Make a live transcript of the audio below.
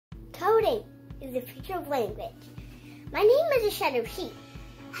Coding is the future of language. My name is Ashad Rashid.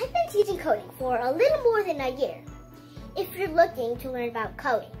 I've been teaching coding for a little more than a year. If you're looking to learn about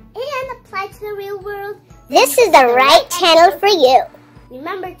coding and apply to the real world, this is the right channel for you.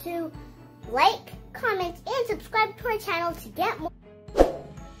 Remember to like, comment, and subscribe to our channel to get more.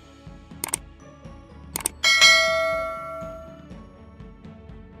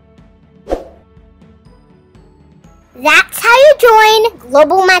 That's how you join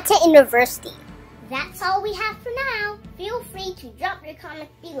Global Mindset University. That's all we have for now. Feel free to drop your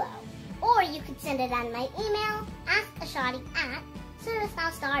comments below. Or you could send it on my email,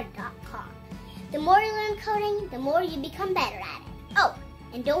 askashadi@servicenowstar.com. The more you learn coding, the more you become better at it. Oh,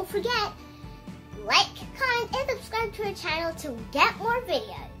 and don't forget, like, comment, and subscribe to our channel to get more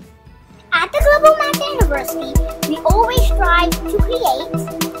videos. At the Global Mindset University, we always strive to create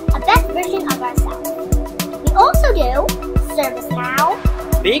a best version of ourselves. We also do ServiceNow,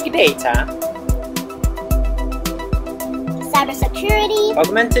 Big Data, cybersecurity,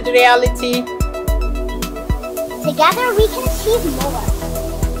 augmented reality. Together we can achieve more.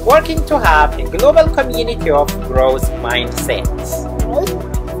 Working to have a global community of growth mindsets.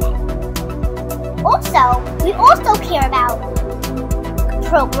 Also, we also care about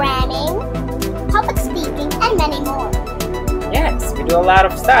programming, public speaking, and many more. Yes, we do a lot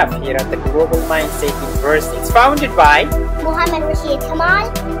of stuff here at the Global Mindset University. It's founded by Muhammad Rashid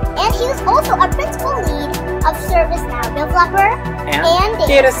Kamal, and he is also a principal lead of ServiceNow developer and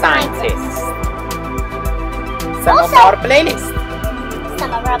data scientist. Some of our playlists.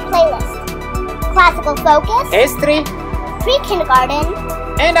 Classical focus, history, pre-kindergarten,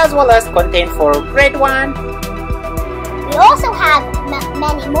 and as well as content for grade 1. We also have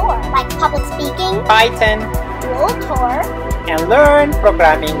many more, like public speaking, Python, World Tour, and Learn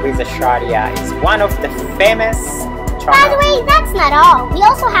Programming with Ashadia is one of the famous channels. By the way, that's not all. We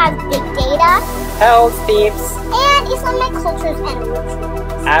also have big data, health tips, and Islamic cultures and rituals.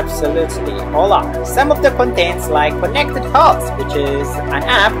 Absolutely, all are. Some of the contents like Connected Health,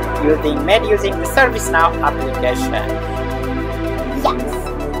 made using the ServiceNow application. Yes.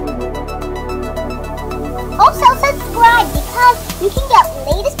 Also subscribe because you can get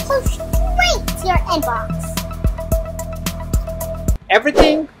latest posts straight to your inbox.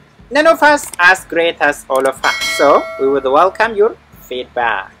 Everything, none of us as great as all of us. So we would welcome your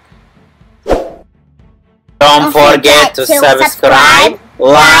feedback. Don't forget to subscribe,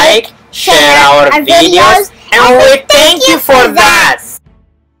 like, share our videos, and we thank you for that!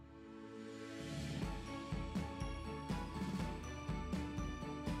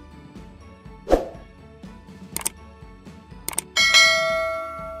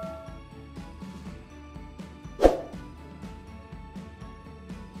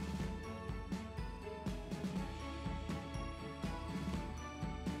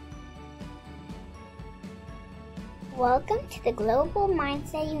 Welcome to the Global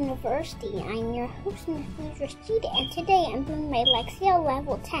Mindset University. I'm your host, Muhammad Rashid, and today I'm doing my Lexia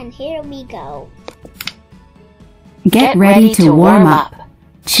Level 10. Here we go. Get ready to warm up.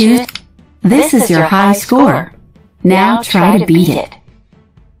 Choose. This is your high score. Now try to beat it.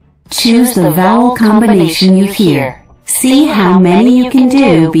 Choose the vowel combination you hear. See how many you can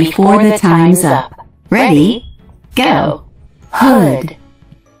do before the time's up. Ready? Go. Hood.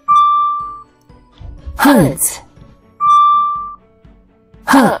 Hoods.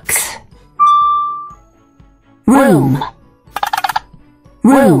 Hooks. Room.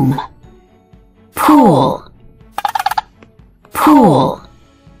 Room. Pool. Pool.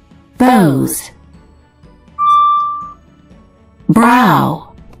 Bows.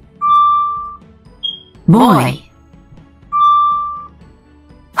 Brow. Boy.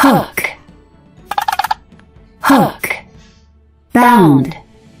 Hook. Hook. Bound.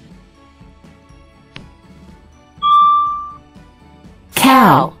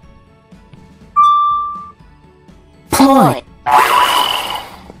 Cow. Ploy.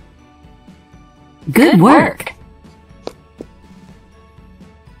 Good work.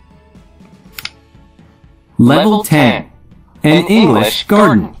 Level 10. An English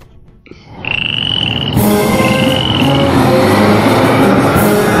Garden.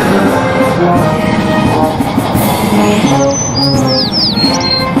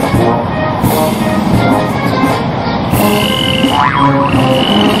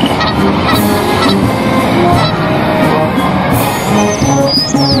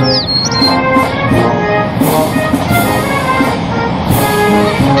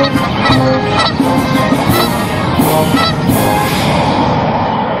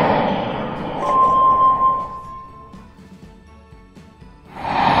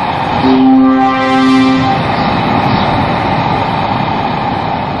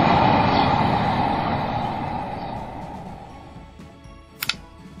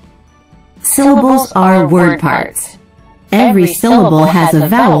 Syllables are word parts. Every syllable has a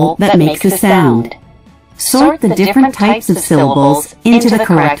vowel that makes a sound. Sort the different types of syllables into the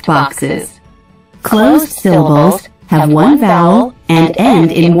correct boxes. Closed syllables have one vowel and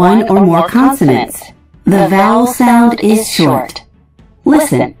end in one or more consonants. The vowel sound is short.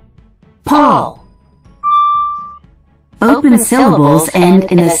 Listen. Paul. Open syllables end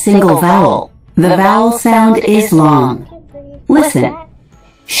in a single vowel. The vowel sound is long. Listen.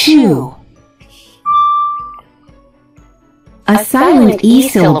 Shoe. A silent E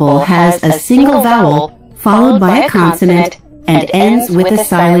syllable has a single vowel followed by a consonant and ends with a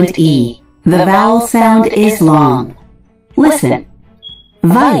silent E. The vowel sound is long. Listen.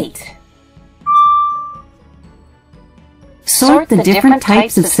 Vite. Sort the different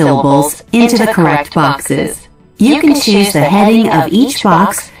types of syllables into the correct boxes. You can choose the heading of each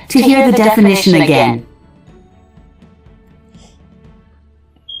box to hear the definition again.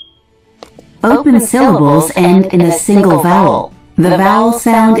 Open syllables end in a single vowel. The vowel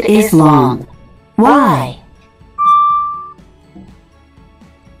sound is long. Y.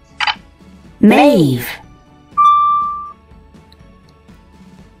 Mave.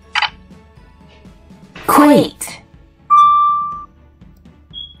 Quate.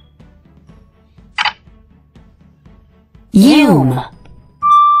 Yume.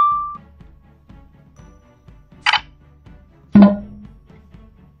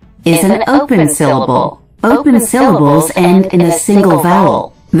 Is an open syllable. Open syllables end in a single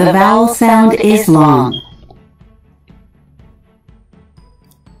vowel. The vowel sound is long.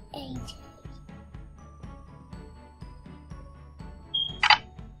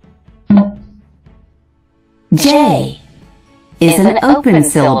 J is an open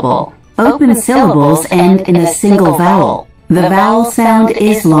syllable. Open syllables end in a single vowel. The vowel sound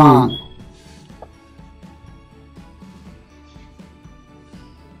is long.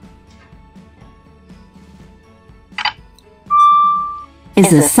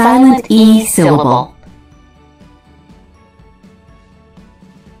 Is a silent E syllable.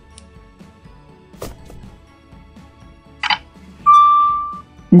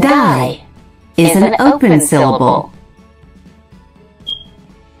 Die is an open syllable.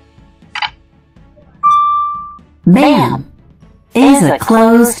 Bam is a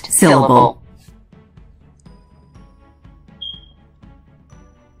closed syllable.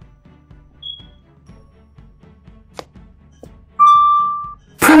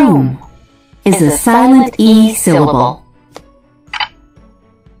 Prune is a silent E syllable.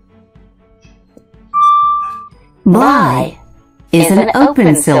 Bly is an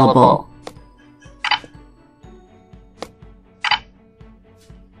open syllable.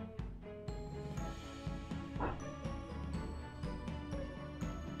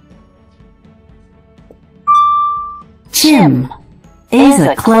 Chim is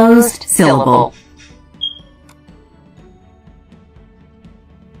a closed syllable.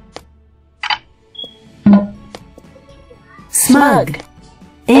 Smug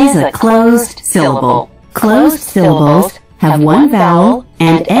is a closed syllable. Closed syllables have one vowel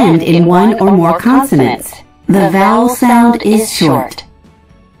and end in one or more consonants. The vowel sound is short.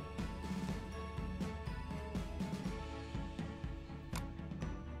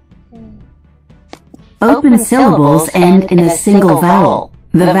 Open syllables end in a single vowel.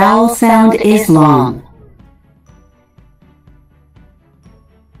 The vowel sound is long.